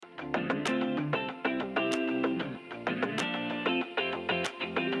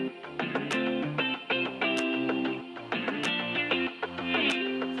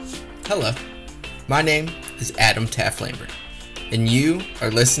Hello, my name is Adam Taft-Lambert, and you are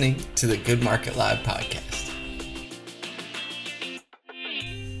listening to the Good Market Live podcast.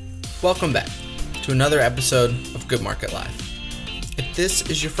 Welcome back to another episode of Good Market Live. If this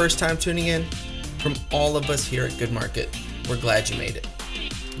is your first time tuning in, from all of us here at Good Market, we're glad you made it.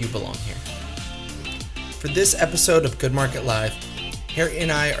 You belong here. For this episode of Good Market Live, Harry and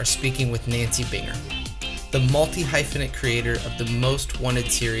I are speaking with Nancy Binger, the multi-hyphenate creator of the Most Wanted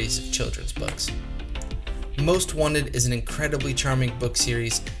series of children's books. Most Wanted is an incredibly charming book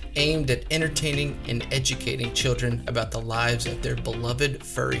series aimed at entertaining and educating children about the lives of their beloved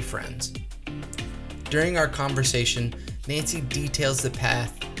furry friends. During our conversation, Nancy details the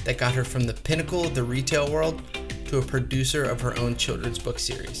path that got her from the pinnacle of the retail world to a producer of her own children's book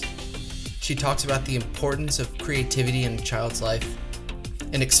series. She talks about the importance of creativity in a child's life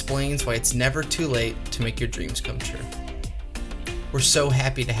and explains why it's never too late to make your dreams come true. We're so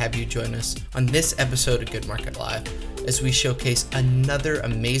happy to have you join us on this episode of Good Market Live as we showcase another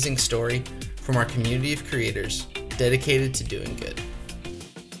amazing story from our community of creators dedicated to doing good.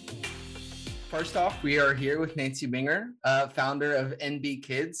 First off, we are here with Nancy Binger, founder of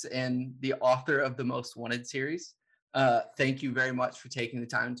NBKidz and the author of the Most Wanted series. Thank you very much for taking the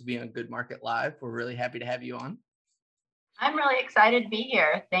time to be on Good Market Live. We're really happy to have you on. I'm really excited to be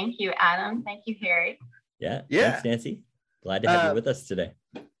here. Thank you, Adam. Thank you, Harry. Yeah. Thanks, Nancy. Glad to have you with us today.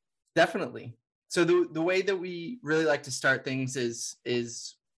 Definitely. So the way that we really like to start things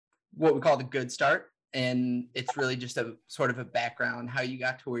is what we call the good start. And it's really just a sort of a background, how you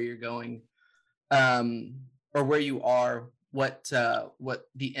got to where you're going, or where you are, what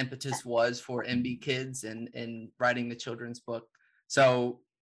the impetus was for NBKidz and writing the children's book. So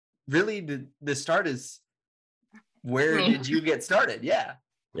really the start is, where did you get started? Yeah.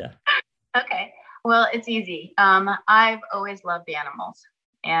 Okay. Well, it's easy. I've always loved animals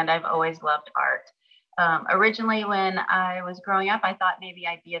and I've always loved art. Originally, when I was growing up, I thought maybe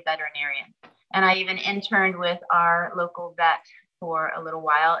I'd be a veterinarian. And I even interned with our local vet for a little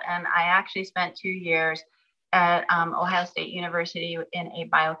while. And I actually spent 2 years at Ohio State University in a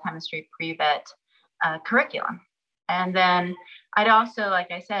biochemistry pre-vet curriculum. And then I'd also, like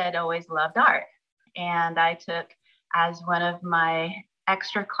I said, always loved art. And I took, as one of my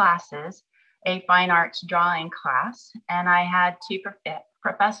extra classes, a fine arts drawing class. And I had two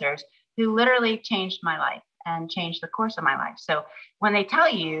professors who literally changed my life and changed the course of my life. So when they tell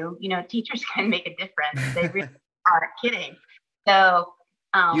you, teachers can make a difference, they really aren't kidding. So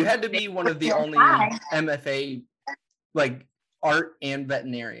you had to be one of the only MFA, like art and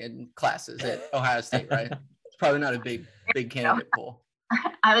veterinarian classes at Ohio State, right? It's probably not a big candidate pool.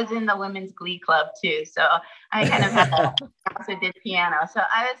 I was in the women's glee club too, so I kind of also did piano. So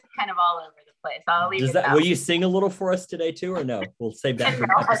I was kind of all over the place. I'll leave it that. Will you sing a little for us today too, or no? We'll save that for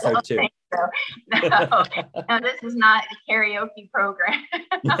episode 2. So. No, this is not a karaoke program.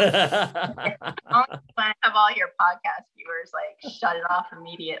 Only when I have all your podcast viewers shut it off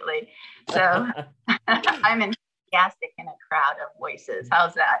immediately. So I'm enthusiastic in a crowd of voices.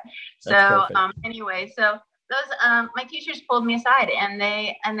 How's that? Anyway, so those my teachers pulled me aside and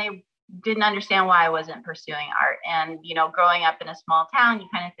they didn't understand why I wasn't pursuing art. And growing up in a small town, you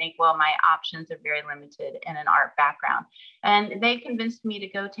kind of think, well, my options are very limited in an art background. And they convinced me to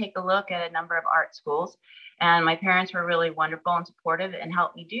go take a look at a number of art schools. And my parents were really wonderful and supportive and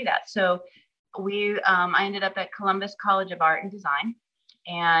helped me do that. So I ended up at Columbus College of Art and Design,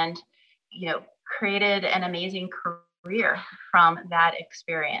 and created an amazing career from that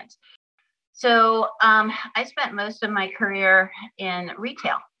experience. So I spent most of my career in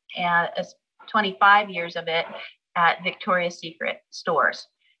retail, and 25 years of it at Victoria's Secret stores,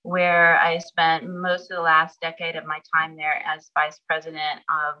 where I spent most of the last decade of my time there as vice president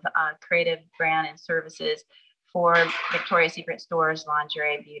of creative brand and services for Victoria's Secret stores,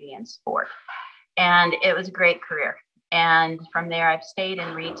 lingerie, beauty, and sport. And it was a great career. And from there, I've stayed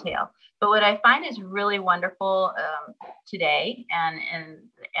in retail. But what I find is really wonderful today, and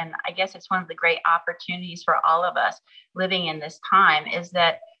I guess it's one of the great opportunities for all of us living in this time, is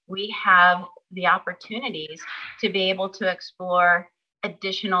that we have the opportunities to be able to explore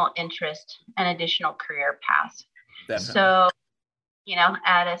additional interest and additional career paths. Definitely. So,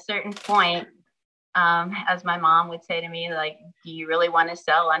 at a certain point, as my mom would say to me, do you really want to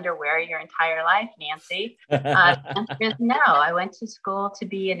sell underwear your entire life, Nancy? The answer is no. I went to school to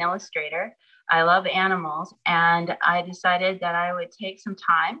be an illustrator. I love animals. And I decided that I would take some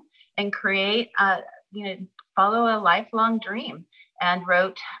time and create, follow a lifelong dream, and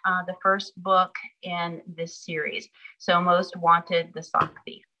wrote the first book in this series. So Most Wanted, the Sock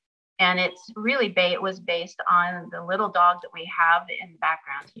Thief. And it's really it was based on the little dog that we have in the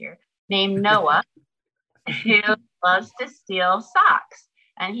background here, named Noah who loves to steal socks.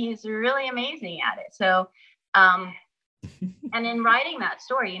 And he's really amazing at it. So, and in writing that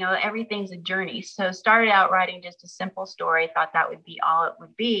story, everything's a journey. So started out writing just a simple story, thought that would be all it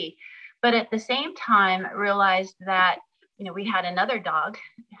would be. But at the same time, realized that, we had another dog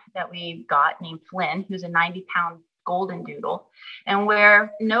that we got named Flynn, who's a 90-pound golden doodle, and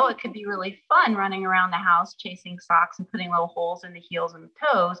where Noah could be really fun running around the house, chasing socks and putting little holes in the heels and the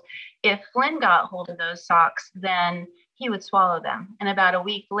toes. If Flynn got hold of those socks, then he would swallow them. And about a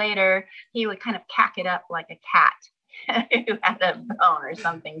week later, he would kind of cack it up like a cat who had a bone or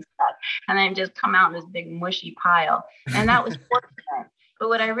something stuck, and then just come out in this big mushy pile. And that was fortunate. But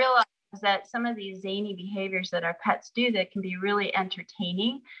what I realized is that some of these zany behaviors that our pets do that can be really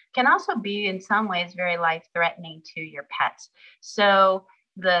entertaining can also be in some ways very life-threatening to your pets. So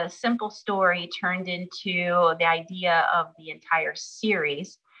the simple story turned into the idea of the entire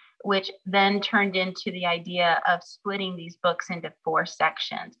series, which then turned into the idea of splitting these books into 4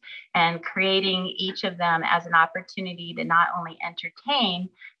 sections and creating each of them as an opportunity to not only entertain,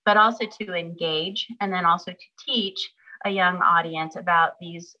 but also to engage, and then also to teach a young audience about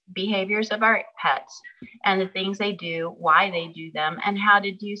these behaviors of our pets and the things they do, why they do them, and how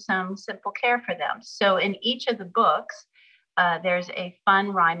to do some simple care for them. So in each of the books, there's a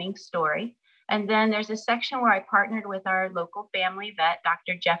fun rhyming story. And then there's a section where I partnered with our local family vet,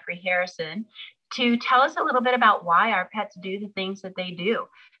 Dr. Jeffrey Harrison, to tell us a little bit about why our pets do the things that they do.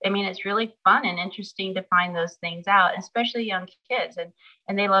 I mean, it's really fun and interesting to find those things out, especially young kids,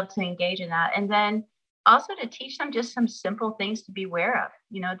 and they love to engage in that. And then also to teach them just some simple things to be aware of,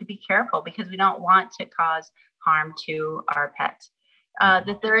 to be careful, because we don't want to cause harm to our pets.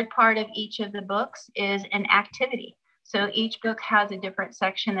 The third part of each of the books is an activity. So each book has a different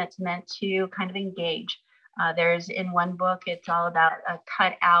section that's meant to kind of engage. There's in one book, it's all about a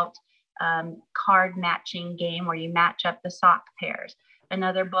cutout card matching game where you match up the sock pairs.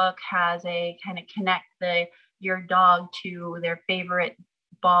 Another book has a kind of connect your dog to their favorite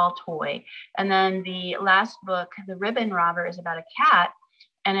ball toy. And then the last book, The Ribbon Robber, is about a cat.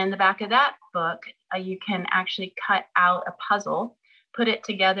 And in the back of that book, you can actually cut out a puzzle, put it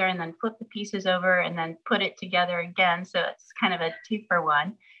together, and then flip the pieces over and then put it together again. So it's kind of a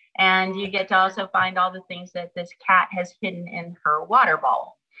 2-for-1. And you get to also find all the things that this cat has hidden in her water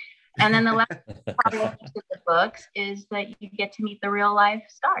bowl. And then the last part of the books is that you get to meet the real life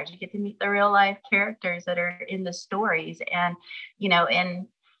stars. You get to meet the real life characters that are in the stories. And, and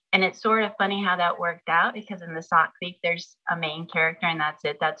it's sort of funny how that worked out, because in the Sock Thief, there's a main character, and that's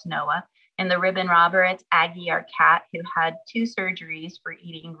it. That's Noah. In the Ribbon Robber, it's Aggie, our cat, who had 2 surgeries for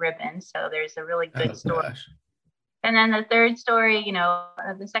eating ribbons. So there's a really good story. Gosh. And then the third story,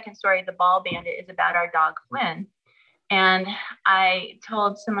 the second story, The Ball Bandit, is about our dog, Flynn. And I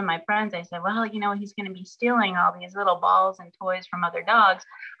told some of my friends, I said, well, he's going to be stealing all these little balls and toys from other dogs.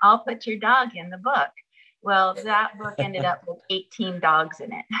 I'll put your dog in the book. Well, that book ended up with 18 dogs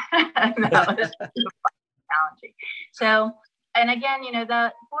in it. That was challenging. So, and again,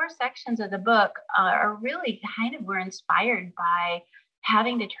 the 4 sections of the book are really were inspired by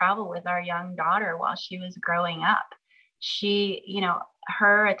having to travel with our young daughter while she was growing up. She,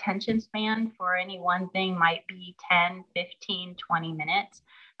 her attention span for any one thing might be 10, 15, 20 minutes.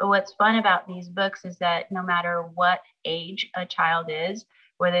 But what's fun about these books is that no matter what age a child is,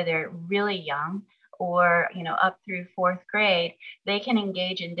 whether they're really young or, up through 4th grade, they can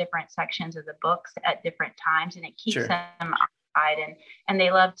engage in different sections of the books at different times, and it keeps them occupied, and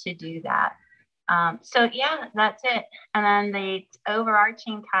they love to do that. So yeah, that's it. And then the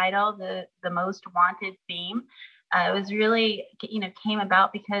overarching title, the Most Wanted theme, it was really, came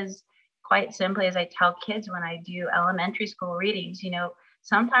about because, quite simply, as I tell kids when I do elementary school readings,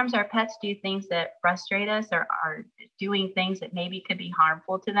 sometimes our pets do things that frustrate us, or are doing things that maybe could be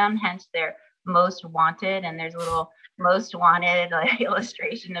harmful to them. Hence, they're most wanted. And there's a little most wanted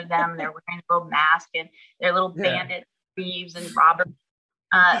illustration of them. They're wearing a little mask, and they're little bandits, thieves, and robbers.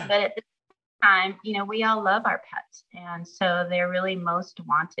 But at the time, we all love our pets, and so they're really most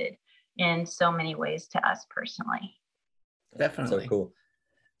wanted in so many ways to us personally. Definitely. So cool.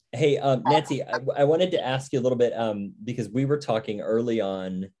 Hey, Nancy, I wanted to ask you a little bit, because we were talking early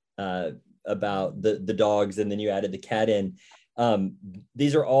on about the dogs, and then you added the cat in.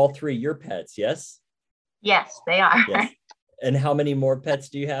 These are all 3 your pets, yes? Yes, they are. Yes. And how many more pets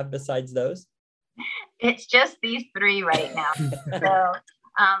do you have besides those? It's just these 3 right now. So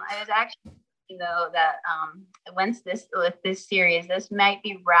I was actually, that with this series, this might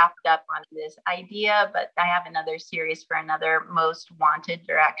be wrapped up on this idea, but I have another series for another most wanted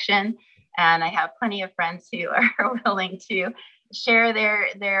direction. And I have plenty of friends who are willing to share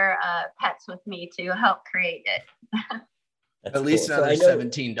their pets with me to help create it. That's At least cool. another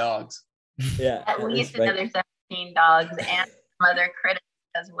 17 dogs. Yeah. At least another 17 dogs and some other critters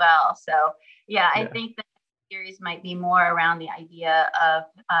as well. So yeah, I think that series might be more around the idea of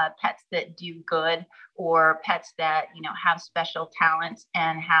pets that do good, or pets that, you know, have special talents,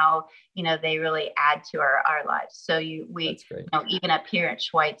 and how, you know, they really add to our lives. So you know, even up here at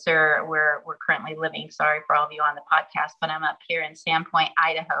Schweitzer, where we're currently living, sorry for all of you on the podcast, but I'm up here in Sandpoint,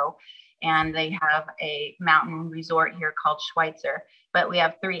 Idaho, and they have a mountain resort here called Schweitzer, but we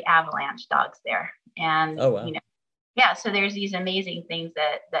have 3 avalanche dogs there. And, you know, yeah, so there's these amazing things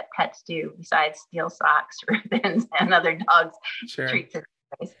that pets do besides steal socks, ribbons, and other dogs treats.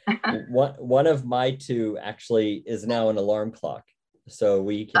 One of my 2 actually is now an alarm clock, so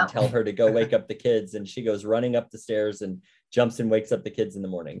we can tell her to go wake up the kids, and she goes running up the stairs and jumps and wakes up the kids in the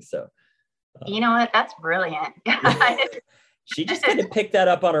morning. So you know what? That's brilliant. She just kind of picked that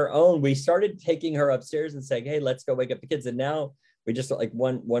up on her own. We started taking her upstairs and saying, "Hey, let's go wake up the kids," and now we just, like,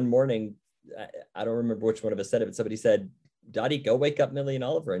 one morning. I don't remember which one of us said it, but somebody said, "Dottie, go wake up Millie and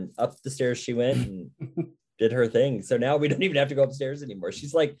Oliver." And up the stairs she went and did her thing. So now we don't even have to go upstairs anymore.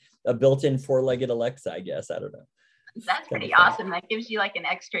 She's like a built-in 4-legged Alexa, I guess. I don't know. That's pretty awesome. That gives you like an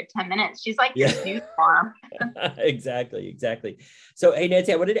extra 10 minutes. She's like your snooze alarm. Exactly. So, hey,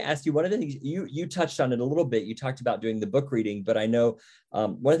 Nancy, I wanted to ask you, one of the things you touched on it a little bit. You talked about doing the book reading, but I know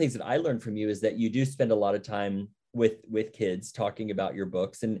one of the things that I learned from you is that you do spend a lot of time with kids talking about your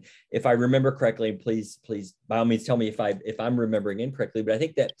books. And if I remember correctly, please by all means tell me if I'm remembering incorrectly, but I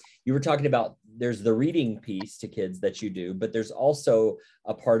think that you were talking about, there's the reading piece to kids that you do, but there's also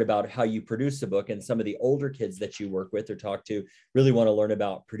a part about how you produce a book, and some of the older kids that you work with or talk to really want to learn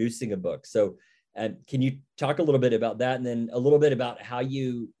about producing a book. So can you talk a little bit about that, and then a little bit about how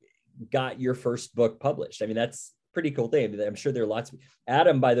you got your first book published? I mean, that's a pretty cool thing. I'm sure there are lots.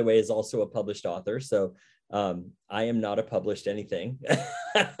 Adam, by the way, is also a published author. So I am not a published anything.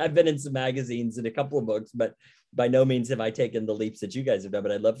 I've been in some magazines and a couple of books, but by no means have I taken the leaps that you guys have done.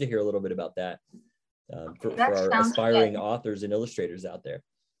 But I'd love to hear a little bit about that for our aspiring authors and illustrators out there.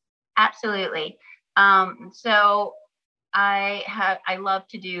 Absolutely. So I love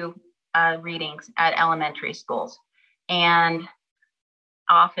to do readings at elementary schools, and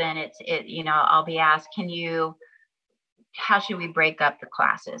often you know, I'll be asked, how should we break up the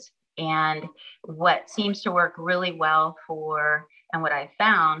classes? And what seems to work really well and what I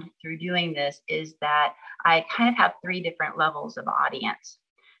found through doing this is that I kind of have 3 different levels of audience.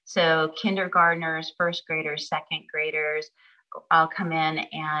 So kindergartners, first graders, second graders, I'll come in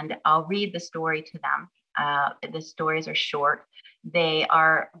and I'll read the story to them. The stories are short. They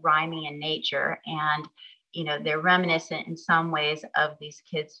are rhyming in nature, and you know, they're reminiscent in some ways of these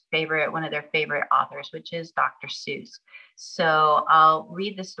kids' one of their favorite authors, which is Dr. Seuss. So I'll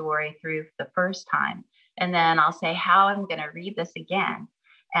read the story through the first time, and then I'll say how I'm going to read this again.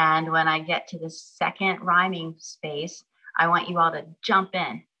 And when I get to the second rhyming space, I want you all to jump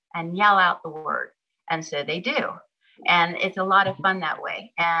in and yell out the word. And so they do. And it's a lot of fun that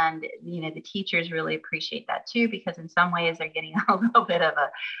way. And, you know, the teachers really appreciate that too, because in some ways they're getting a little bit of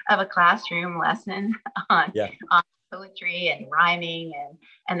a classroom lesson on poetry and rhyming,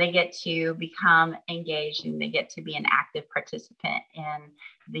 and they get to become engaged, and they get to be an active participant in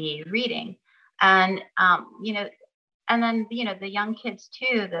the reading. And, you know, and then, you know, the young kids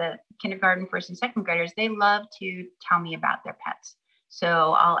too, the kindergarten, first and second graders, they love to tell me about their pets. So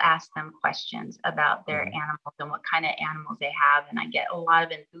I'll ask them questions about their animals and what kind of animals they have. And I get a lot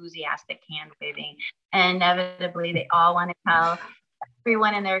of enthusiastic hand waving. And inevitably, they all want to tell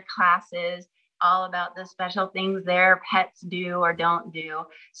everyone in their classes all about the special things their pets do or don't do.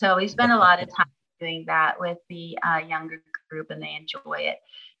 So we spend a lot of time doing that with the younger group, and they enjoy it.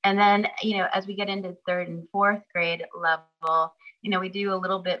 And then, you know, as we get into 3rd and 4th grade level, you know, we do a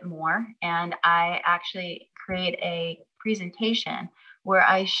little bit more. And I actually create a presentation where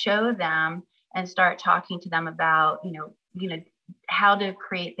I show them and start talking to them about, you know, how to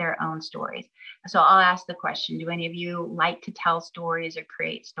create their own stories. So I'll ask the question, do any of you like to tell stories or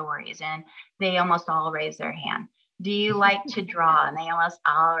create stories? And they almost all raise their hand. Do you like to draw? And they almost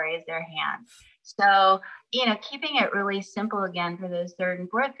all raise their hand. So, you know, keeping it really simple again for those 3rd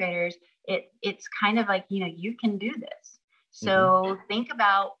and 4th graders, it's kind of like, you know, you can do this. So think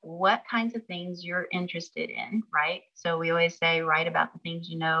about what kinds of things you're interested in, right? So we always say, write about the things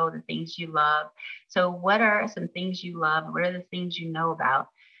you know, the things you love. So what are some things you love? What are the things you know about?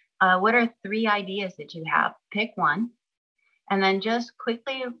 What are 3 ideas that you have? Pick one, and then just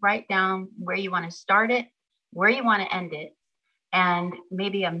quickly write down where you want to start it, where you want to end it, and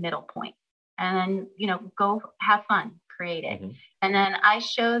maybe a middle point. And then, you know, go have fun, create it. Mm-hmm. And then I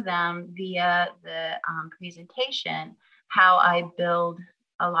show them via the presentation how I build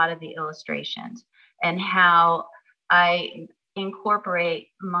a lot of the illustrations and how I incorporate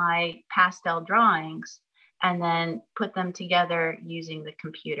my pastel drawings and then put them together using the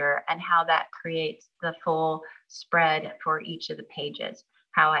computer, and how that creates the full spread for each of the pages,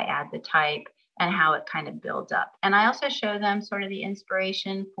 how I add the type and how it kind of builds up. And I also show them sort of the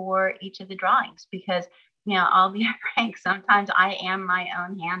inspiration for each of the drawings, because, you know, I'll be frank, sometimes I am my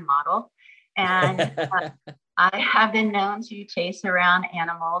own hand model, and I have been known to chase around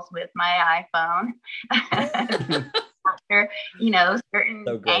animals with my iPhone after, you know, certain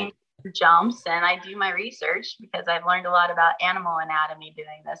angles jumps, and I do my research because I've learned a lot about animal anatomy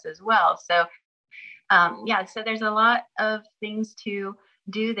doing this as well. So so there's a lot of things to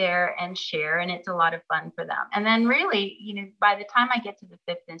do there and share, and it's a lot of fun for them. And then really, you know, by the time I get to the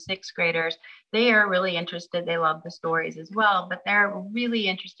 5th and 6th graders, they are really interested. They love the stories as well, but they're really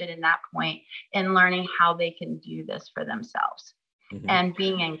interested in that point in learning how they can do this for themselves and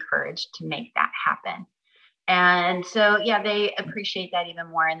being encouraged to make that happen. And so, yeah, they appreciate that even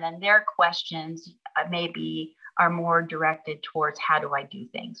more. And then their questions maybe are more directed towards, how do I do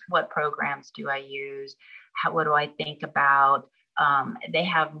things? What programs do I use? What do I think about? They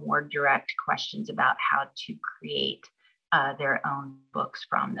have more direct questions about how to create their own books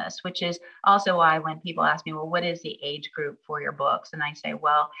from this, which is also why when people ask me, well, what is the age group for your books? And I say,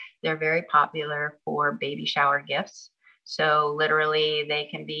 well, they're very popular for baby shower gifts. So literally they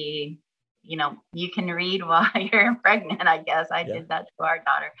can be, you know, you can read while you're pregnant, I guess. I did that to our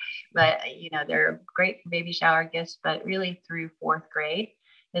daughter. But, you know, they're great for baby shower gifts, but really through 4th grade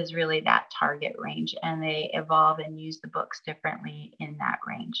is really that target range. And they evolve and use the books differently in that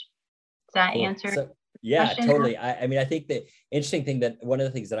range. Does that answer? Yeah, question? Totally. I mean, I think the interesting thing that one of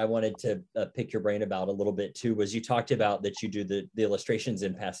the things that I wanted to pick your brain about a little bit too, was you talked about that you do the illustrations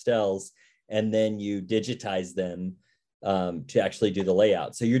in pastels and then you digitize them to actually do the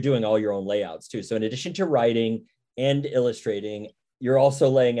layout. So you're doing all your own layouts too. So in addition to writing and illustrating, you're also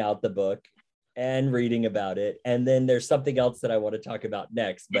laying out the book and reading about it. And then there's something else that I want to talk about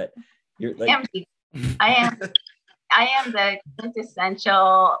next, but you're like, I am the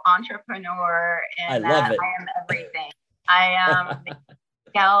quintessential entrepreneur, and I love it. I am everything. I am the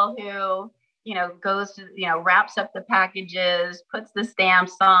gal who, you know, goes to, you know, wraps up the packages, puts the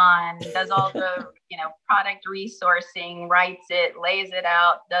stamps on, does all the, you know, product resourcing, writes it, lays it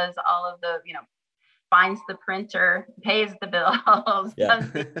out, does all of the, you know, finds the printer, pays the bills, does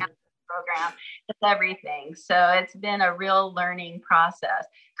the program, it's everything. So it's been a real learning process.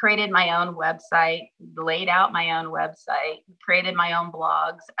 Created my own website, laid out my own website, created my own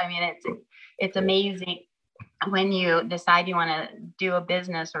blogs. I mean, it's amazing when you decide you want to do a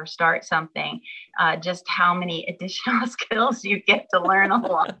business or start something, just how many additional skills you get to learn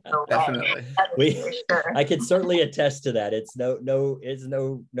along the way. Definitely. I can certainly attest to that. It's no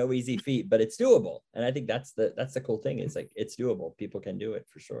easy feat, but it's doable. And I think that's the cool thing. It's like, it's doable. People can do it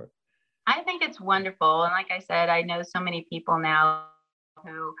for sure. I think it's wonderful. And like I said, I know so many people now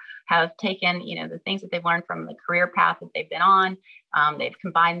who have taken, you know, the things that they've learned from the career path that they've been on. They've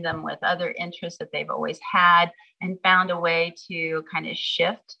combined them with other interests that they've always had and found a way to kind of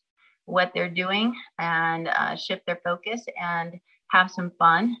shift what they're doing and shift their focus and have some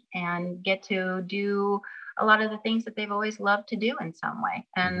fun and get to do a lot of the things that they've always loved to do in some way.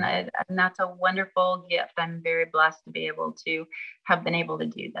 And that's a wonderful gift. I'm very blessed to be able to have been able to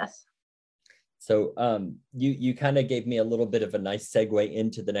do this. So you kind of gave me a little bit of a nice segue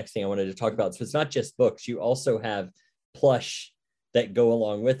into the next thing I wanted to talk about. So it's not just books, you also have plush that go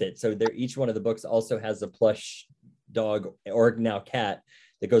along with it. So each one of the books also has a plush dog or now cat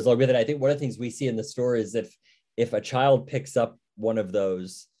that goes along with it. I think one of the things we see in the store is if a child picks up one of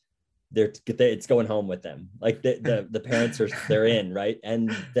those, it's going home with them. Like the parents they're in, right?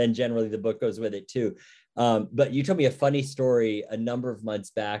 And then generally the book goes with it too. But you told me a funny story a number of months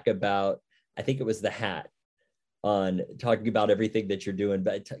back about, I think it was the hat, on talking about everything that you're doing.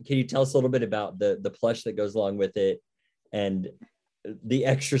 But can you tell us a little bit about the plush that goes along with it and the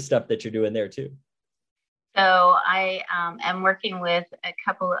extra stuff that you're doing there too? So I am working with a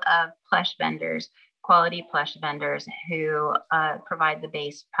couple of plush vendors, quality plush vendors, who provide the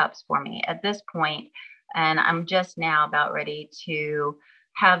base pups for me at this point. And I'm just now about ready to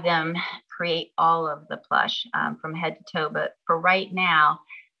have them create all of the plush from head to toe. But for right now,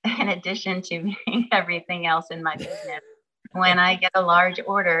 in addition to everything else in my business, when I get a large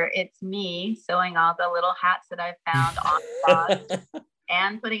order, it's me sewing all the little hats that I've found on dogs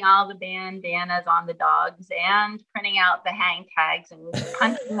and putting all the bandanas on the dogs and printing out the hang tags and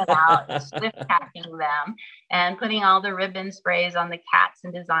punching them out and swift packing them and putting all the ribbon sprays on the cats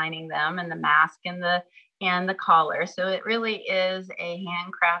and designing them and the mask and the collar. So it really is a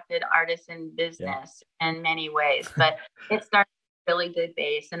handcrafted artisan business in many ways, but it starts really good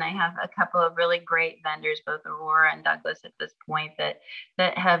base, and I have a couple of really great vendors, both Aurora and Douglas at this point, that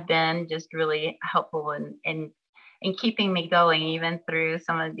have been just really helpful in keeping me going even through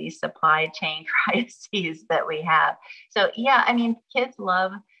some of these supply chain crises that we have. So yeah, I mean, kids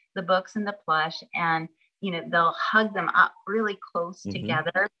love the books and the plush, and they'll hug them up really close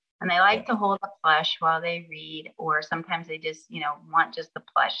together. And they like to hold a plush while they read, or sometimes they just, want just the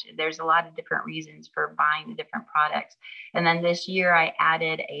plush. There's a lot of different reasons for buying the different products. And then this year I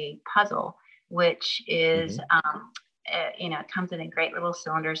added a puzzle, which is, it comes in a great little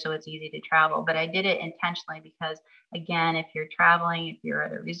cylinder, so it's easy to travel. But I did it intentionally because, again, if you're traveling, if you're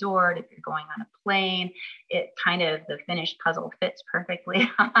at a resort, if you're going on a plane, the finished puzzle fits perfectly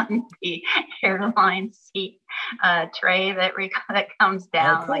on the airline seat tray that comes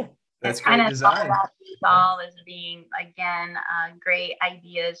down. Oh, cool. That's it's kind of design. All as being, again, great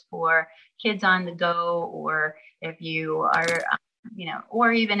ideas for kids on the go, or if you are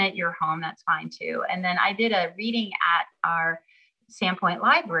or even at your home, that's fine too. And then I did a reading at our Sandpoint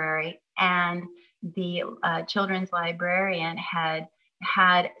library, and the children's librarian had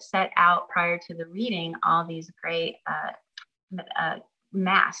set out prior to the reading all these great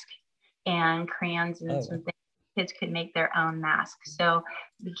masks and crayons and some things. Kids could make their own masks. So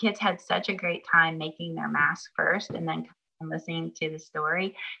the kids had such a great time making their masks first, and then listening to the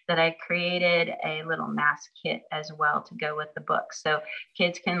story, that I created a little mask kit as well to go with the book. So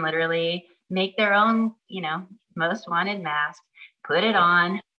kids can literally make their own, most wanted mask, put it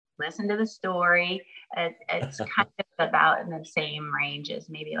on, listen to the story. It's kind of about in the same range as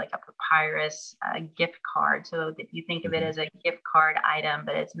maybe like a papyrus gift card. So if you think of it as a gift card item,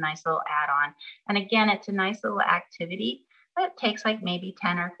 but it's a nice little add-on. And again, it's a nice little activity that takes like maybe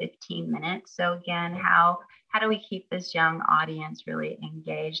 10 or 15 minutes. So again, how do we keep this young audience really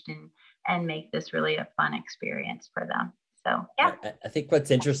engaged and make this really a fun experience for them? So, yeah. I think what's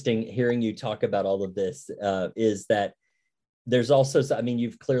interesting hearing you talk about all of this is that there's also,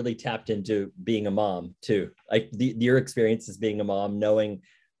 you've clearly tapped into being a mom too. Like your experience as being a mom, knowing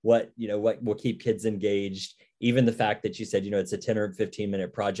what will keep kids engaged, even the fact that you said, it's a 10 or 15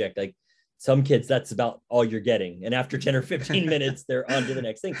 minute project. Like some kids, that's about all you're getting. And after 10 or 15 minutes, they're on to the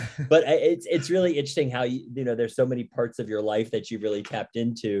next thing. But it's really interesting how, there's so many parts of your life that you've really tapped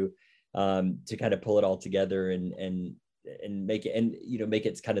into to kind of pull it all together and make it, and, make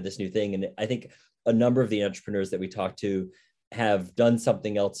it kind of this new thing. And I think a number of the entrepreneurs that we talk to have done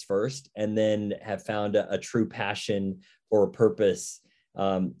something else first, and then have found a true passion or a purpose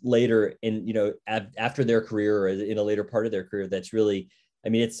later in, after their career or in a later part of their career. That's really,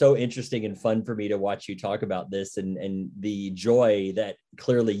 it's so interesting and fun for me to watch you talk about this, and the joy that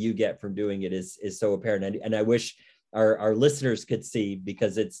clearly you get from doing it is so apparent. And I wish our listeners could see,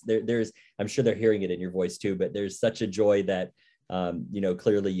 because there's, I'm sure they're hearing it in your voice too, but there's such a joy that,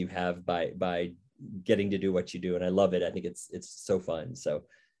 clearly you have by getting to do what you do. And I love it. I think it's so fun. So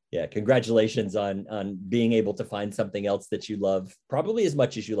yeah, congratulations on being able to find something else that you love, probably as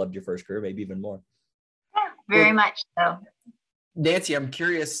much as you loved your first career, maybe even more. Yeah, very much so. Nancy, I'm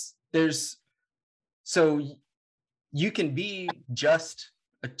curious, so you can be just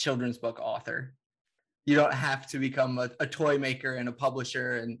a children's book author. You don't have to become a toy maker and a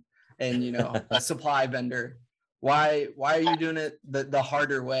publisher and a supply vendor. Why are you doing it the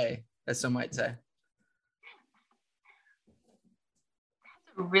harder way, as some might say?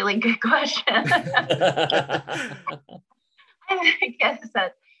 That's a really good question. I guess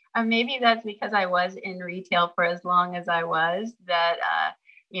that maybe that's because I was in retail for as long as I was, that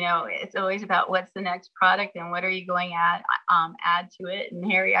it's always about what's the next product and what are you going to add to it.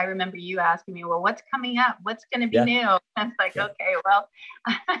 And Harry, I remember you asking me, well, what's coming up? What's going to be new? And it's like, okay, well,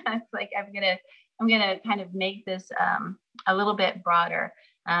 it's like I'm gonna kind of make this a little bit broader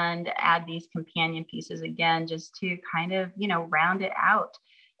and add these companion pieces again, just to kind of round it out.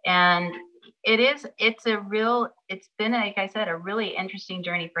 And it's been, like I said, a really interesting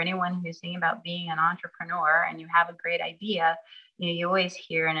journey for anyone who's thinking about being an entrepreneur and you have a great idea. You always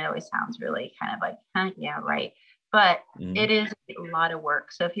hear, and it always sounds really kind of like, yeah, right. But it is a lot of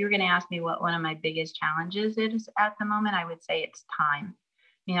work. So if you were going to ask me what one of my biggest challenges is at the moment, I would say it's time.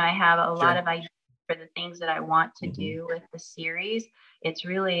 I have a lot of ideas for the things that I want to do with the series. It's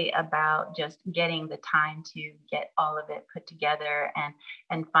really about just getting the time to get all of it put together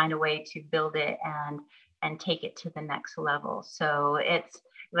and find a way to build it and take it to the next level. So it's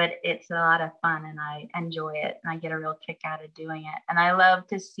a lot of fun, and I enjoy it, and I get a real kick out of doing it. And I love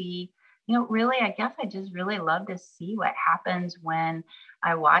to see, really, I guess I just really love to see what happens when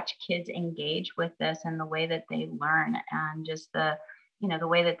I watch kids engage with this and the way that they learn, and just the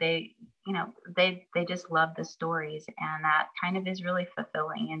way that they just love the stories. And that kind of is really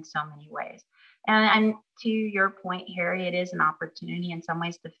fulfilling in so many ways. And to your point, Harry, it is an opportunity in some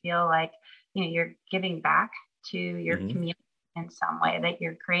ways to feel like, you're giving back to your community in some way, that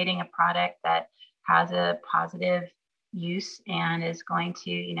you're creating a product that has a positive use and is going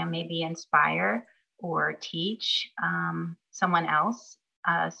to, maybe inspire or teach someone else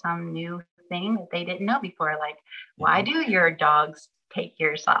some new thing that they didn't know before. Like, why do your dogs take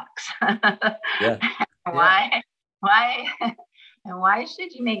your socks? Yeah. Why and why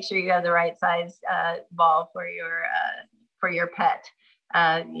should you make sure you have the right size ball for your pet?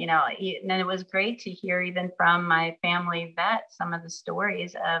 And it was great to hear even from my family vet some of the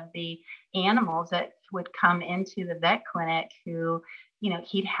stories of the animals that would come into the vet clinic who,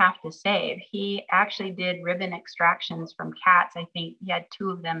 he'd have to save. He actually did ribbon extractions from cats. I think he had 2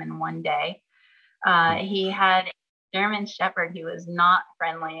 of them in one day. He had a German Shepherd who was not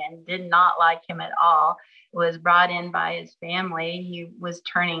friendly and did not like him at all. Was brought in by his family. He was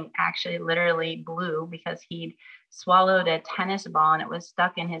turning actually literally blue because he'd swallowed a tennis ball and it was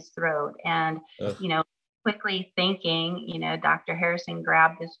stuck in his throat. And, quickly thinking, Dr. Harrison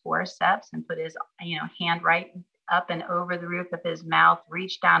grabbed his forceps and put his, hand right up and over the roof of his mouth,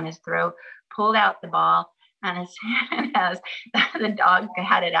 reached down his throat, pulled out the ball. And as soon as the dog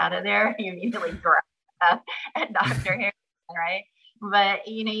had it out of there, he immediately grabbed at Dr. Harrison, right? But,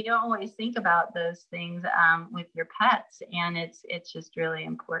 you don't always think about those things with your pets, and it's just really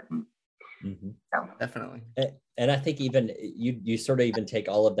important. So. Definitely. And I think even you sort of even take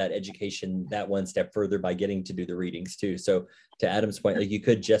all of that education that one step further by getting to do the readings too. So to Adam's point, like, you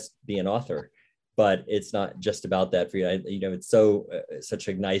could just be an author, but it's not just about that for you. It's so such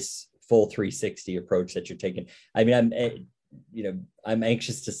a nice full 360 approach that you're taking. I mean, I'm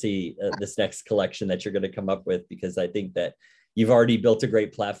anxious to see this next collection that you're going to come up with, because I think that you've already built a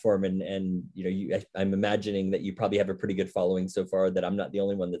great platform, and I'm imagining that you probably have a pretty good following so far, that I'm not the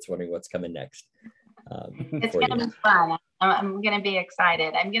only one that's wondering what's coming next. It's going to be fun. I'm going to be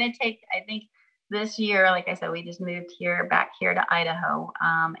excited. I'm going to take, I think this year, like I said, we just moved back here to Idaho.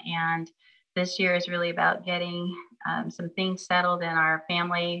 And this year is really about getting some things settled in our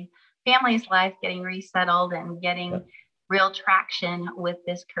family's life, getting resettled and getting real traction with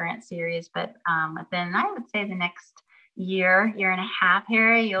this current series. But within, I would say, the next year and a half,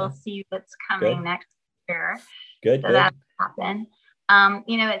 Harry, you'll see what's coming next year. Good. That'll happen.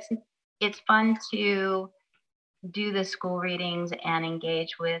 It's fun to do the school readings and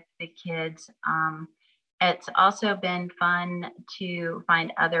engage with the kids. It's also been fun to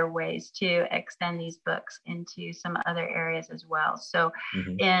find other ways to extend these books into some other areas as well. So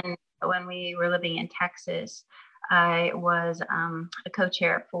when we were living in Texas, I was a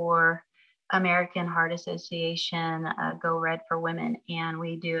co-chair for American Heart Association, Go Red for Women, and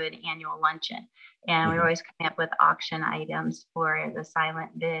we do an annual luncheon. And we're always coming up with auction items for the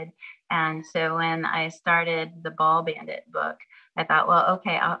silent bid. And so when I started the Ball Bandit book, I thought, well,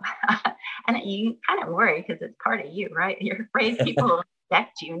 okay, and you kind of worry because it's part of you, right? You're afraid people will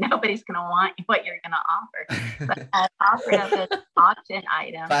reject you. Nobody's going to want what you're going to offer. But I offered up an auction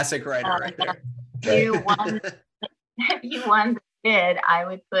item. Classic writer right there. If you won the bid, I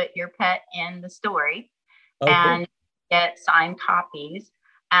would put your pet in the story and get signed copies.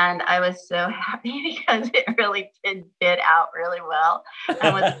 And I was so happy because it really did bid out really well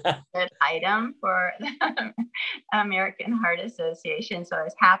and was a good item for the American Heart Association. So I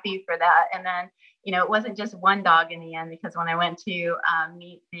was happy for that. And then, it wasn't just one dog in the end, because when I went to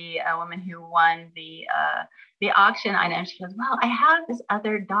meet the woman who won the auction item, she goes, well, I have this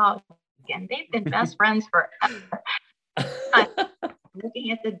other dog and they've been best friends forever. I'm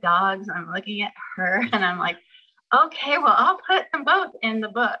looking at the dogs, I'm looking at her, and I'm like, okay, well, I'll put them both in the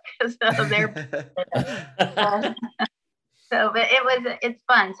book. So they're but it's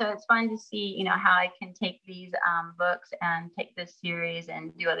fun. So it's fun to see, how I can take these books and take this series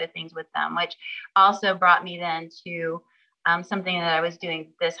and do other things with them, which also brought me then to something that I was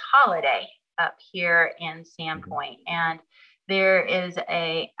doing this holiday up here in Sandpoint. And there is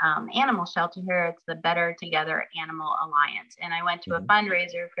a animal shelter here. It's the Better Together Animal Alliance. And I went to a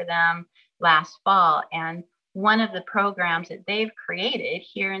fundraiser for them last fall. And one of the programs that they've created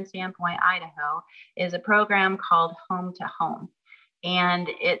here in Sandpoint, Idaho, is a program called Home to Home. And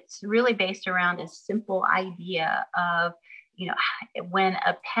it's really based around a simple idea of, when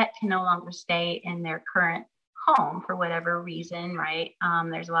a pet can no longer stay in their current home for whatever reason, right?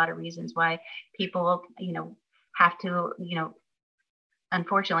 There's a lot of reasons why people, have to,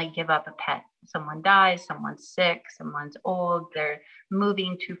 unfortunately give up a pet. Someone dies, someone's sick, someone's old, they're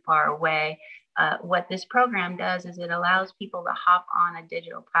moving too far away. What this program does is it allows people to hop on a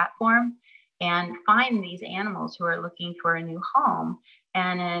digital platform and find these animals who are looking for a new home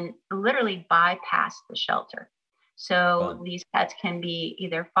and then literally bypass the shelter. So these pets can be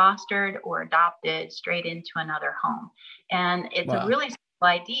either fostered or adopted straight into another home. And it's a really simple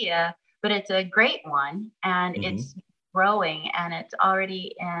idea, but it's a great one. And it's growing, and it's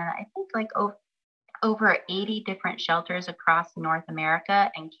already in, I think, like over 80 different shelters across North America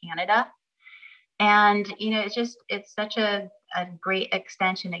and Canada. And, it's such a great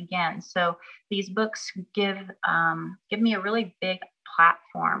extension again. So these books give me a really big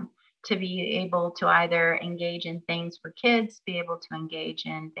platform to be able to either engage in things for kids, be able to engage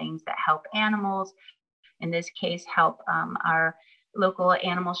in things that help animals, in this case, help our local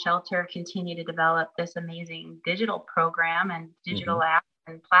animal shelter continue to develop this amazing digital program and digital app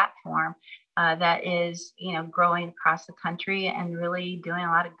and platform that is, growing across the country and really doing a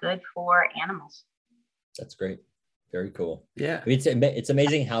lot of good for animals. That's great. Very cool. Yeah. I mean, it's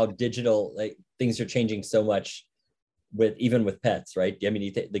amazing how digital, like, things are changing so much even with pets, right? I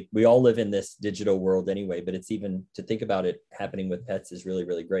mean, we all live in this digital world anyway, but it's even to think about it happening with pets is really,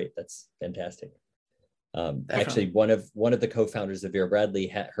 really great. That's fantastic. Actually, one of the co-founders of Vera Bradley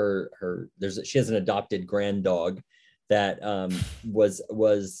had she has an adopted grand dog that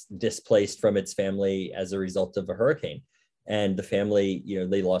was displaced from its family as a result of a hurricane. And the family,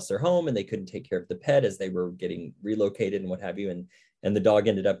 they lost their home and they couldn't take care of the pet as they were getting relocated and what have you. And the dog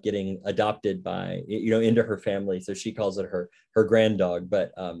ended up getting adopted by, into her family. So she calls it her grand dog.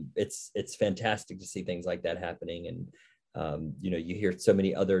 But it's fantastic to see things like that happening. And, you hear so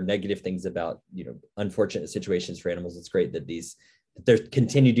many other negative things about, unfortunate situations for animals. It's great that there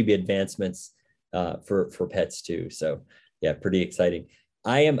continue to be advancements for pets too. So yeah, pretty exciting.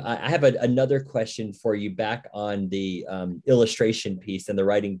 I have another question for you back on the illustration piece and the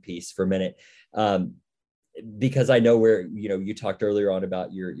writing piece for a minute. Because I know where, you talked earlier on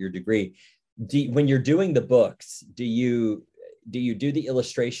about your degree. When you're doing the books, do you do the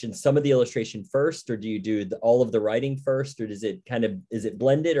illustration, some of the illustration first, or do you do all of the writing first, or is it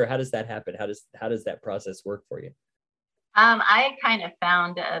blended, or how does that happen? How does that process work for you? I kind of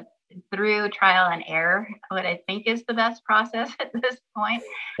found through trial and error what I think is the best process at this point,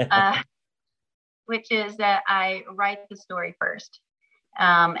 which is that I write the story first.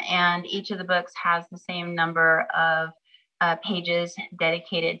 And each of the books has the same number of pages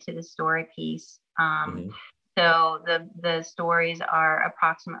dedicated to the story piece. So the stories are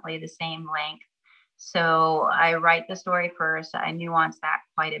approximately the same length. So I write the story first. I nuance that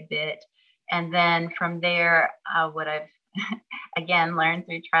quite a bit. And then from there, what I've again learned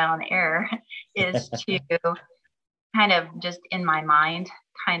through trial and error is to kind of just in my mind,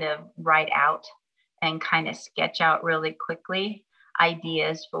 kind of write out and kind of sketch out really quickly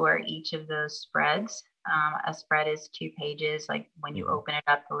ideas for each of those spreads. A spread is 2 pages, like when you open it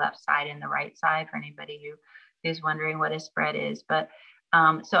up, the left side and the right side, for anybody who's wondering what a spread is. But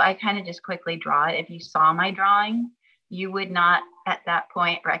so I kind of just quickly draw it. If you saw my drawing, you would not at that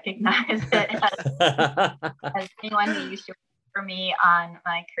point recognize it as anyone who used to work for me on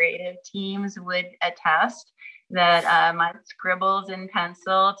my creative teams would attest, that my scribbles in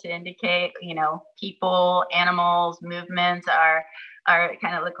pencil to indicate, people, animals, movements are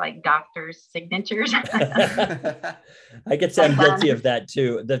kind of look like doctors' signatures. I could say I'm guilty of that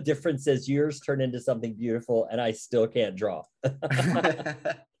too. The difference is yours turn into something beautiful and I still can't draw.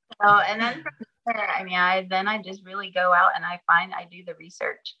 And then from there, I just really go out and I do the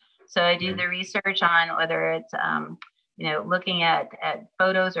research. So I do the research on whether it's, looking at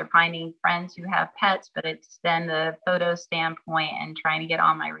photos or finding friends who have pets, but it's then the photo standpoint and trying to get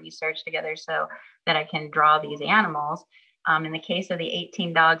all my research together so that I can draw these animals. In the case of the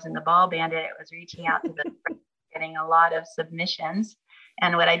 18 dogs in the ball bandit, it was reaching out to the getting a lot of submissions.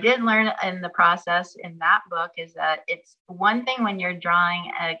 And what I did learn in the process in that book is that it's one thing when you're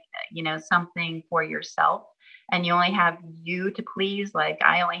drawing something for yourself and you only have you to please. Like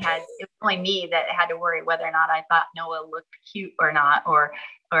it was only me that had to worry whether or not I thought Noah looked cute or not, or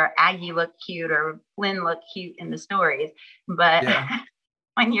Aggie looked cute or Flynn looked cute in the stories. But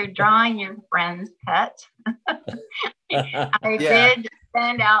when you're drawing your friend's pet, I did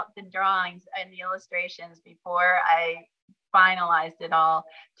send out the drawings and the illustrations before I finalized it all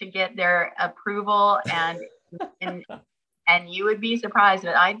to get their approval, and you would be surprised,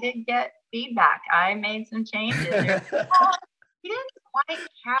 but I did get feedback. I made some changes. you didn't quite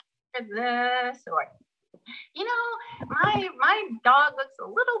capture this, or, you know, my dog looks a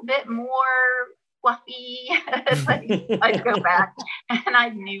little bit more fluffy. I'd go back and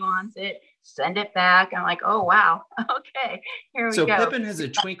I'd nuance it, send it back. I'm like, oh, wow. Okay, here we so go. Pippin has a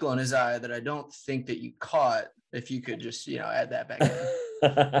twinkle in his eye that I don't think that you caught. If you could just, add that back in.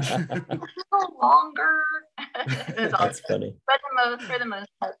 A little longer. That's funny. But for the most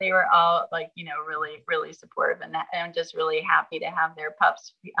part, they were all like, really, really supportive, and I'm just really happy to have their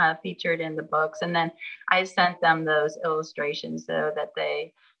pups featured in the books. And then I sent them those illustrations so that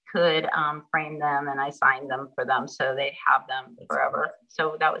they could frame them, and I signed them for them so they'd have them forever.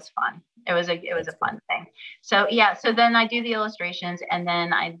 So that was fun. It was a fun thing. So yeah, so then I do the illustrations, and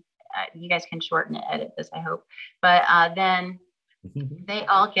then you guys can shorten and edit this, I hope. But then they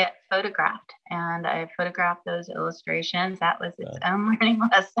all get photographed, and I photographed those illustrations. That was its own learning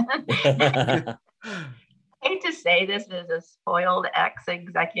lesson. I hate to say this as a spoiled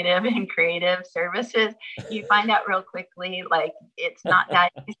ex-executive in creative services. You find out real quickly, like, it's not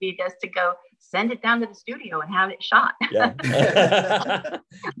that easy just to go send it down to the studio and have it shot. Yeah.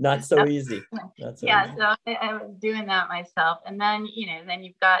 Not so easy. So I was doing that myself. And then, then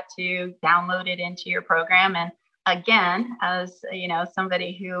you've got to download it into your program. And again, as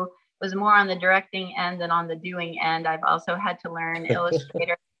somebody who was more on the directing end than on the doing end, I've also had to learn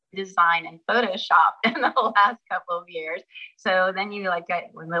Illustrator, design, and Photoshop in the last couple of years. So then you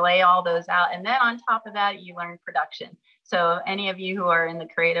lay all those out, and then on top of that, you learn production. So any of you who are in the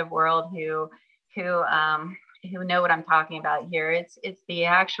creative world who know what I'm talking about here, it's the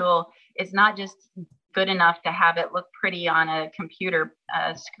actual. It's not just good enough to have it look pretty on a computer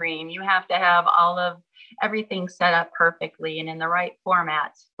screen. You have to have all of everything set up perfectly and in the right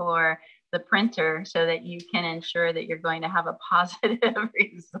formats for the printer, so that you can ensure that you're going to have a positive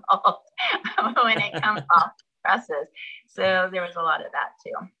result when it comes off the presses. So there was a lot of that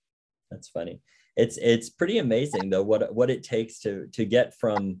too. That's funny. It's pretty amazing though what it takes to get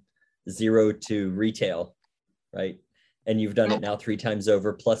from zero to retail, right? And you've done it now 3 times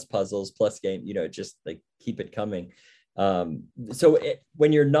over, plus puzzles, plus game, just like keep it coming. So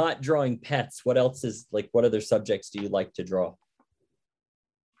when you're not drawing pets, what else is what other subjects do you like to draw?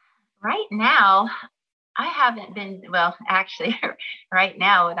 Right now, I haven't been, actually right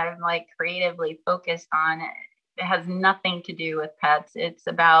now, what I'm creatively focused on, it has nothing to do with pets. It's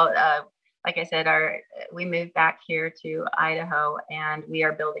about, like I said, we moved back here to Idaho, and we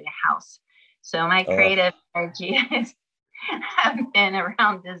are building a house. So my creative energy have been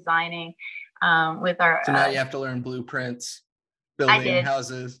around designing with our. So now you have to learn blueprints, building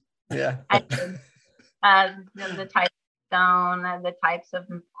houses. Yeah. I did. The type of stone, the types of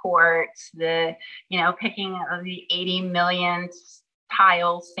quartz, picking the 80 million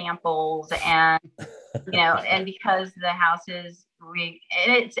tile samples, and and because the houses,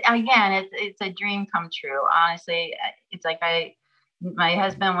 it's a dream come true. Honestly, it's like my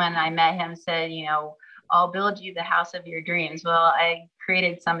husband, when I met him, said, I'll build you the house of your dreams. Well, I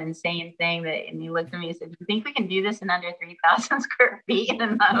created some insane thing and he looked at me and said, you think we can do this in under 3,000 square feet?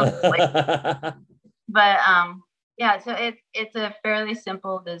 And I was like, but so it's a fairly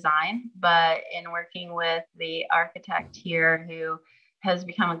simple design, but in working with the architect here, who has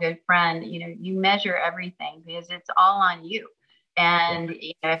become a good friend, you measure everything because it's all on you. And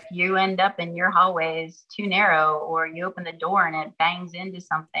if you end up in your hallway is too narrow, or you open the door and it bangs into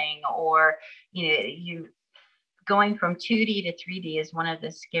something, or you going from 2D to 3D is one of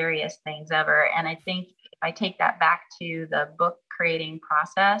the scariest things ever. And I think if I take that back to the book creating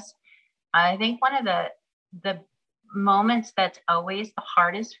process, I think one of the moments that's always the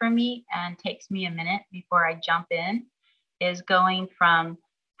hardest for me and takes me a minute before I jump in is going from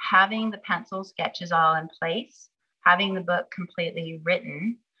having the pencil sketches all in place, having the book completely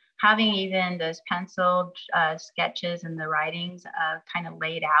written, having even those pencil sketches and the writings kind of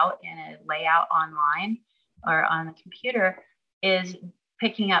laid out in a layout online or on the computer, is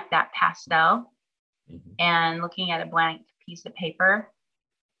picking up that pastel and looking at a blank piece of paper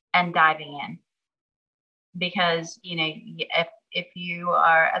and diving in. Because, if you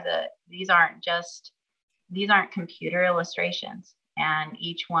are these aren't computer illustrations, and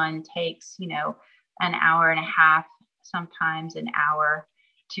each one takes, an hour and a half, sometimes an hour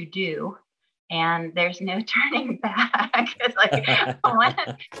to do. And there's no turning back. It's like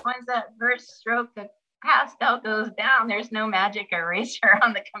once that first stroke of pastel goes down, there's no magic eraser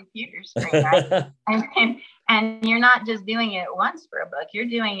on the computer screen, right? And you're not just doing it once for a book, you're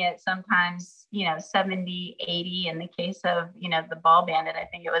doing it sometimes, 70, 80. In the case of, the Ball Bandit, I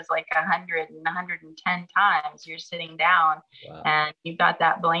think it was like 100 and 110 times you're sitting down. Wow. And you've got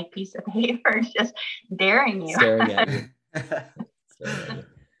that blank piece of paper just staring at you.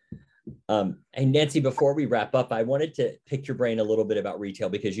 And Nancy, before we wrap up, I wanted to pick your brain a little bit about retail,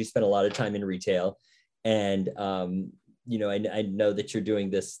 because you spent a lot of time in retail, and you know, I know that you're doing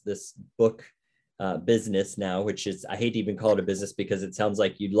this book business now, which is, I hate to even call it a business because it sounds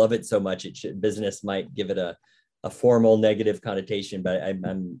like you love it so much. Business might give it a formal negative connotation, but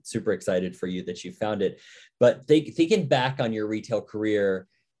I'm super excited for you that you found it. But thinking back on your retail career,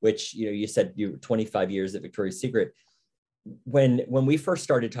 which, you know, you said you were 25 years at Victoria's Secret. When we first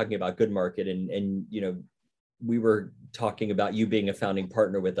started talking about Good Market, and you know, we were talking about you being a founding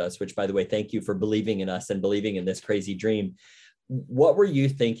partner with us, which, by the way, thank you for believing in us and believing in this crazy dream. What were you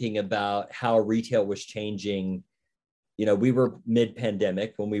thinking about how retail was changing? You know, we were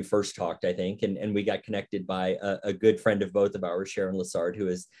mid-pandemic when we first talked, I think, and we got connected by a good friend of both of ours, Sharon Lessard, who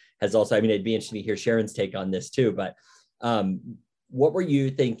has also, I mean, it'd be interesting to hear Sharon's take on this too, but what were you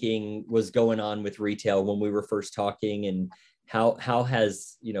thinking was going on with retail when we were first talking, and how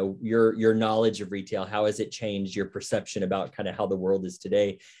has, you know, your knowledge of retail, how has it changed your perception about kind of how the world is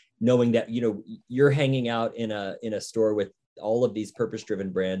today, knowing that, you know, you're hanging out in a store with all of these purpose-driven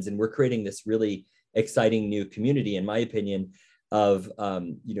brands, and we're creating this really exciting new community, in my opinion, of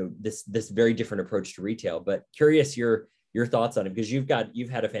you know, this very different approach to retail. But curious your thoughts on it, because you've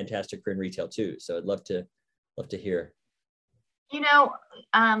had a fantastic career in retail too, so I'd love to hear. You know,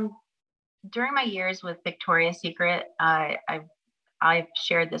 during my years with Victoria's Secret, I've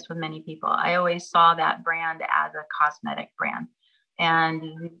shared this with many people. I always saw that brand as a cosmetic brand.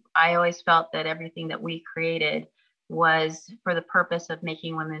 And I always felt that everything that we created was for the purpose of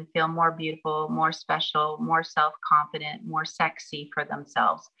making women feel more beautiful, more special, more self-confident, more sexy for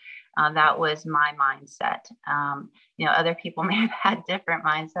themselves. That was my mindset. You know, other people may have had different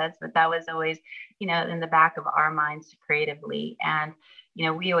mindsets, but that was always, you know, in the back of our minds creatively. And, you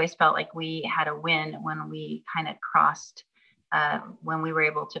know, we always felt like we had a win when we kind of crossed, when we were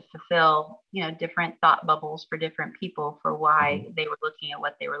able to fulfill, you know, different thought bubbles for different people for why they were looking at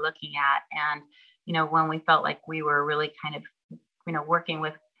what they were looking at. And, you know, when we felt like we were really kind of, you know, working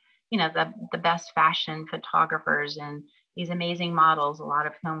with, you know, the best fashion photographers and these amazing models, a lot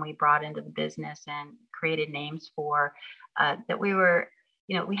of whom we brought into the business and created names for, that we were,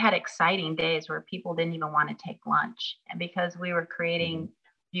 you know, we had exciting days where people didn't even want to take lunch, and because we were creating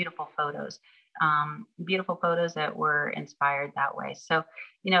beautiful photos that were inspired that way. So,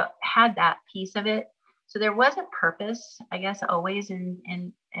 you know, had that piece of it. So there was a purpose, I guess, always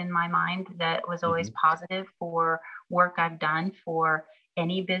in my mind that was always positive for work I've done for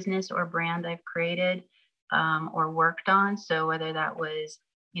any business or brand I've created or worked on. So whether that was,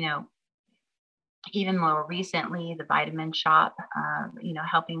 you know, even more recently, the Vitamin Shop, you know,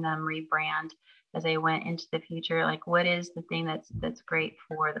 helping them rebrand as they went into the future, like what is the thing that's great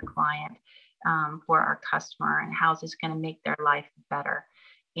for the client, for our customer, and how's this going to make their life better?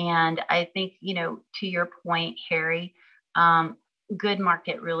 And I think, you know, to your point, Harry, Good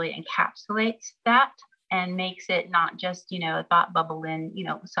Market really encapsulates that and makes it not just, you know, a thought bubble in, you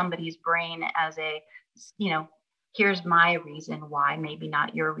know, somebody's brain as a, you know, here's my reason why, maybe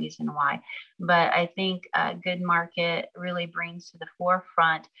not your reason why. But I think Good Market really brings to the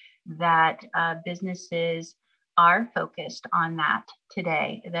forefront that businesses are focused on that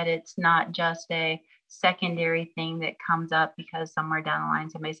today, that it's not just a secondary thing that comes up because somewhere down the line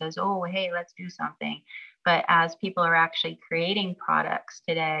somebody says, oh, hey, let's do something. But as people are actually creating products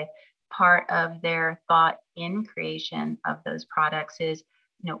today, part of their thought in creation of those products is,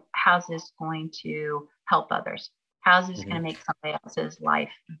 you know, how's this going to help others? How's this going to make somebody else's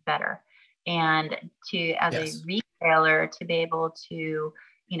life better? And to, as a retailer, to be able to,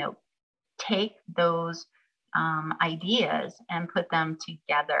 you know, take those ideas and put them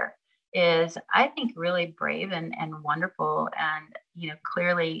together is, I think, really brave and wonderful. And, you know,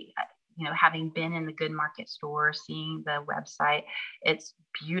 clearly, you know, having been in the Good Market store, seeing the website, it's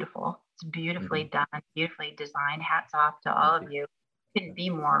beautiful. It's beautifully done, beautifully designed. Hats off to all of you. Couldn't be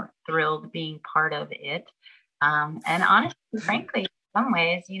more thrilled being part of it. And honestly, frankly, in some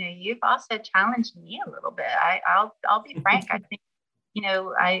ways, you know, you've also challenged me a little bit. I'll be frank. I think, you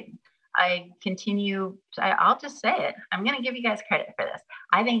know, I'll just say it. I'm going to give you guys credit for this.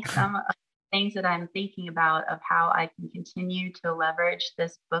 I think some of the things that I'm thinking about of how I can continue to leverage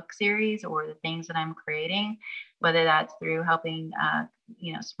this book series or the things that I'm creating, whether that's through helping,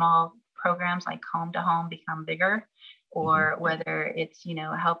 you know, small programs like Home to Home become bigger, or whether it's, you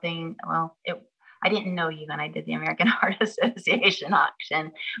know, helping, I didn't know you when I did the American Heart Association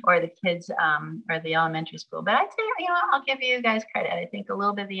auction or the kids or the elementary school. But I'd say, I'll give you guys credit. I think a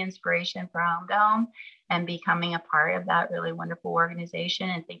little bit of the inspiration for Home Dome and becoming a part of that really wonderful organization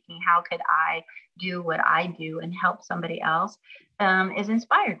and thinking, how could I do what I do and help somebody else is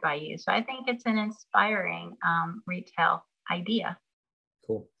inspired by you. So I think it's an inspiring retail idea.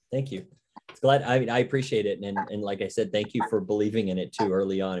 Cool. Thank you. It's glad. I appreciate it. And like I said, thank you for believing in it too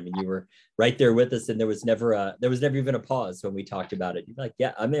early on. I mean, you were right there with us, and there was never even a pause when we talked about it. You're like,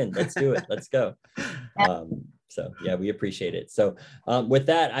 yeah, I'm in, let's do it. Let's go. So yeah, we appreciate it. So with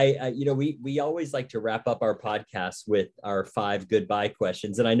that, we always like to wrap up our podcast with our 5 goodbye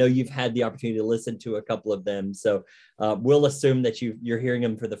questions. And I know you've had the opportunity to listen to a couple of them. So we'll assume that you're hearing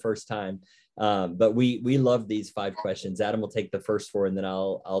them for the first time. But we love these 5 questions. Adam will take the first 4, and then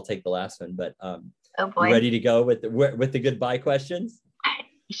I'll take the last one. But oh boy. You ready to go with the goodbye questions?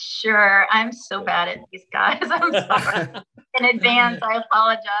 Sure. I'm so bad at these guys. I'm sorry. In advance, I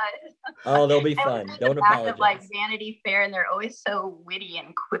apologize. Oh, they'll be fun. Don't apologize. Like Vanity Fair, and they're always so witty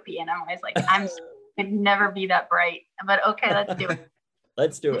and quippy, and I'm always like, I'd never be that bright. But okay, let's do it.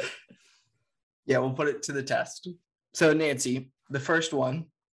 Let's do it. Yeah, we'll put it to the test. So Nancy, the first one.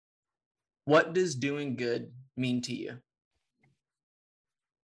 What does doing good mean to you?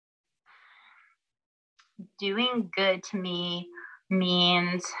 Doing good to me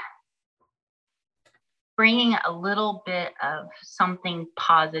means bringing a little bit of something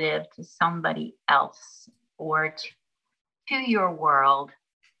positive to somebody else or to your world,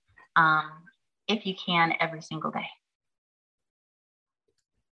 if you can, every single day.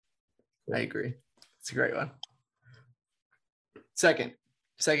 I agree. It's a great one. Second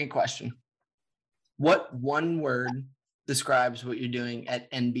question. What one word describes what you're doing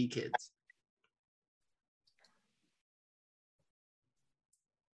at NBKidz?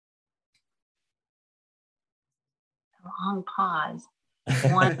 Long pause.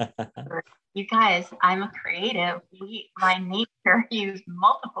 One word. You guys, I'm a creative. My nature use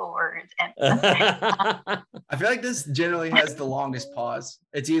multiple words. And I feel like this generally has the longest pause.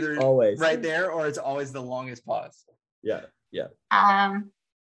 It's either always right there or it's always the longest pause. Yeah.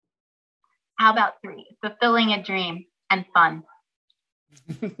 How about 3? Fulfilling a dream and fun.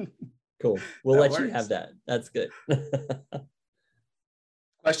 Cool. We'll let you have that. That's good.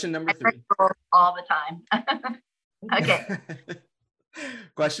 Question number 3. All the time. Okay.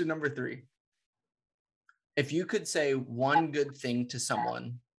 Question number 3. If you could say one good thing to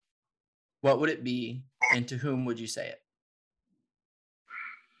someone, what would it be, and to whom would you say it?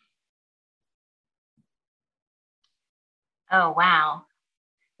 Oh, wow.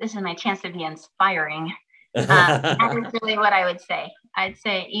 This is my chance to be inspiring. That is really what I would say. I'd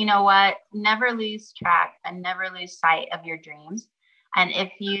say, you know what? Never lose track and never lose sight of your dreams. And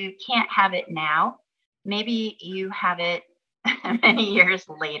if you can't have it now, maybe you have it many years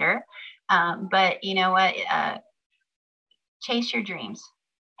later. But you know what? Chase your dreams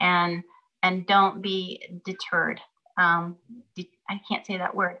and don't be deterred. I can't say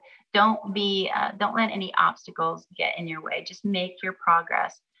that word. Don't let any obstacles get in your way. Just make your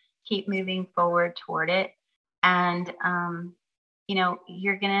progress. Keep moving forward toward it. And,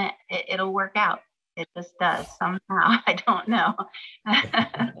 it'll work out. It just does somehow. I don't know.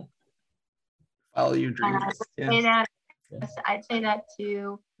 Follow your dreams. I'd say that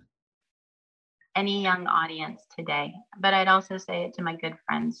to any young audience today, but I'd also say it to my good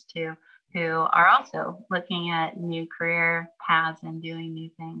friends too, who are also looking at new career paths and doing new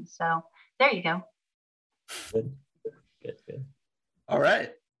things. So there you go. Good. All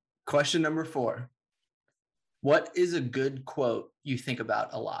right. Question number 4. What is a good quote you think about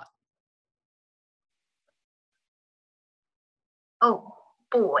a lot? Oh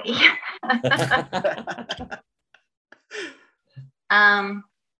boy. I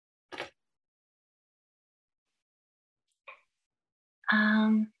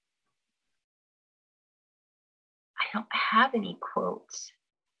don't have any quotes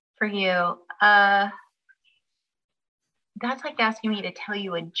for you. That's like asking me to tell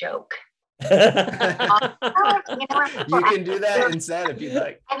you a joke. You can do that instead if you'd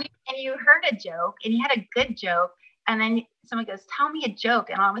like. And you heard a joke and you had a good joke, and then someone goes, "Tell me a joke,"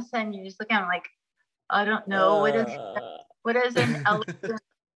 and all of a sudden you just look at him like, I don't know, what does an elephant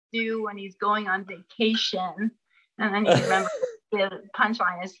do when he's going on vacation? And then you remember the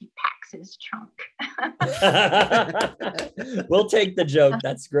punchline is he packs his trunk. We'll take the joke.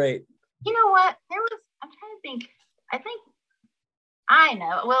 That's great. You know what? I'm trying to think. I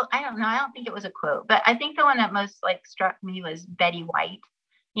know. Well, I don't know. I don't think it was a quote, but I think the one that most struck me was Betty White.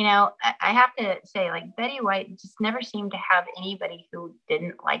 you know, I have to say, like, Betty White just never seemed to have anybody who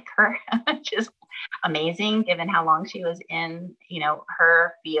didn't like her. Just amazing, given how long she was in, you know,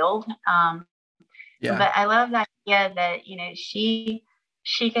 her field. But I love the idea that, you know, she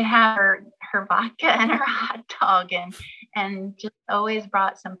could have her vodka and her hot dog and just always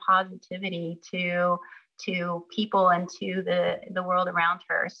brought some positivity to people and to the world around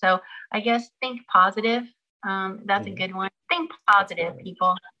her. So I guess think positive. That's a good one. Think positive,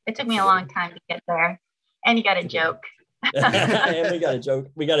 people. It took me a long time to get there. And you got a joke. And we got a joke.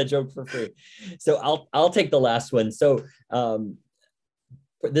 We got a joke for free. So I'll take the last one. So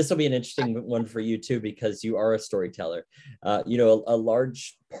this will be an interesting one for you too, because you are a storyteller. You know, a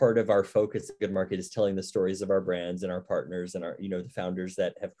large part of our focus at goodMRKT is telling the stories of our brands and our partners and our, you know, the founders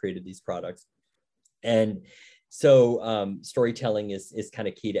that have created these products. And so storytelling is kind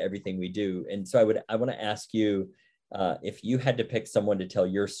of key to everything we do. And so I want to ask you, if you had to pick someone to tell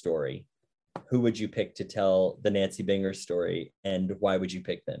your story, who would you pick to tell the Nancy Binger story, and why would you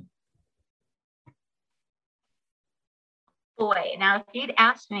pick them? Boy, now if you'd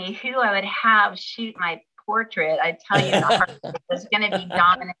asked me who I would have shoot my portrait, I'd tell you the heart was going to be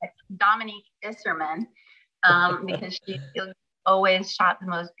Dominique Isserman, because she always shot the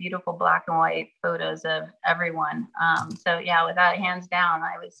most beautiful black and white photos of everyone. So yeah, without hands down,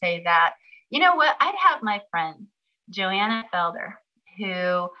 I would say that. You know what? I'd have my friend Joanna Felder,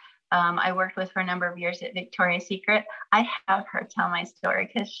 who I worked with for a number of years at Victoria's Secret. I'd have her tell my story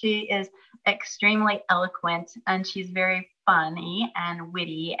because she is extremely eloquent and she's very funny and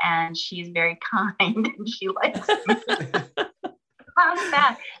witty and she's very kind and she likes me. How's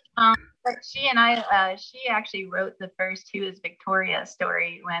that? But she and I, she actually wrote the first Who is Victoria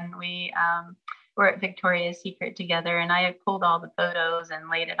story when we were at Victoria's Secret together, and I had pulled all the photos and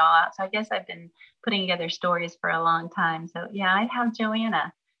laid it all out. So I guess I've been putting together stories for a long time. So yeah, I'd have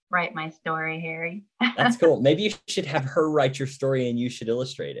Joanna write my story, Harry. That's cool. Maybe you should have her write your story and you should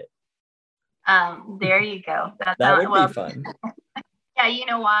illustrate it. There you go. That would be fun. Yeah, you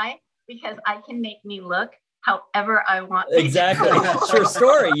know why? Because I can make me look however I want. Exactly. It's your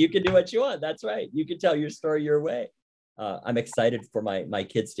story. You can do what you want. That's right. You can tell your story your way. I'm excited for my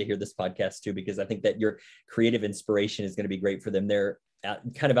kids to hear this podcast too, because I think that your creative inspiration is going to be great for them. They're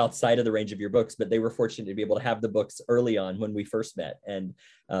kind of outside of the range of your books, but they were fortunate to be able to have the books early on when we first met. And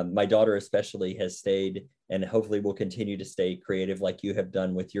my daughter especially has stayed and hopefully will continue to stay creative like you have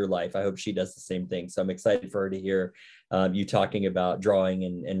done with your life. I hope she does the same thing. So I'm excited for her to hear you talking about drawing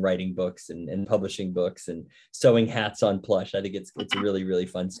and writing books and publishing books and sewing hats on plush. I think it's a really, really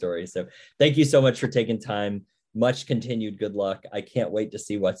fun story. So thank you so much for taking time. Much continued good luck. I can't wait to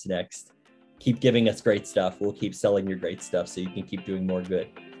see what's next. Keep giving us great stuff. We'll keep selling your great stuff so you can keep doing more good.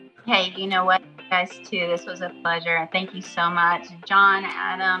 Hey, you know what, guys, too? This was a pleasure. Thank you so much, John,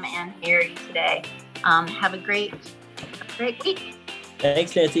 Adam, and Harry today. Have a great week.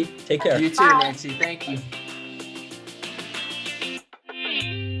 Thanks, Nancy. Take care. You too, Nancy. Thank you.